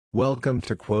Welcome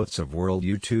to Quotes of World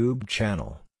YouTube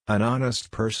channel. An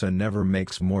honest person never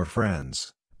makes more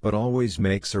friends, but always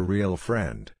makes a real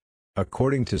friend.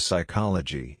 According to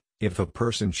psychology, if a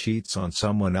person cheats on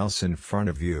someone else in front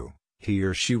of you, he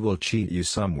or she will cheat you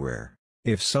somewhere.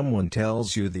 If someone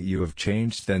tells you that you have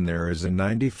changed, then there is a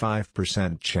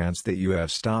 95% chance that you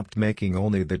have stopped making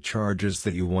only the charges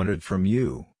that you wanted from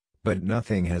you, but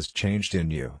nothing has changed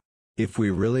in you. If we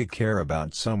really care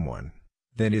about someone,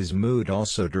 then his mood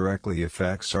also directly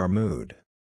affects our mood.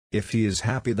 If he is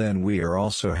happy, then we are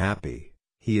also happy.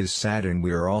 He is sad and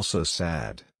we are also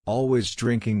sad. Always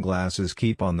drinking glasses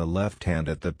keep on the left hand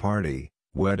at the party,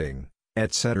 wedding,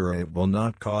 etc. It will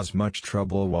not cause much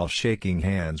trouble while shaking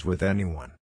hands with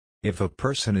anyone. If a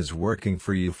person is working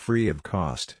for you free of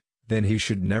cost, then he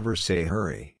should never say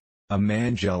hurry. A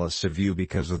man jealous of you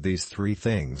because of these three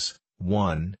things: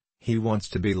 1. He wants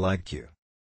to be like you.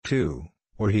 2.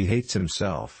 Or he hates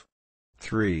himself.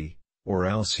 3. Or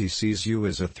else he sees you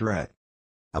as a threat.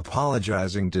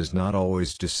 Apologizing does not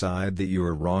always decide that you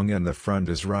are wrong and the front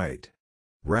is right.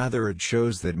 Rather, it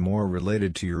shows that more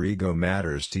related to your ego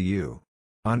matters to you.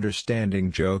 Understanding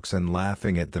jokes and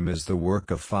laughing at them is the work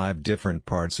of 5 different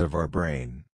parts of our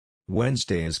brain.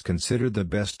 Wednesday is considered the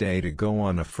best day to go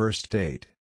on a first date.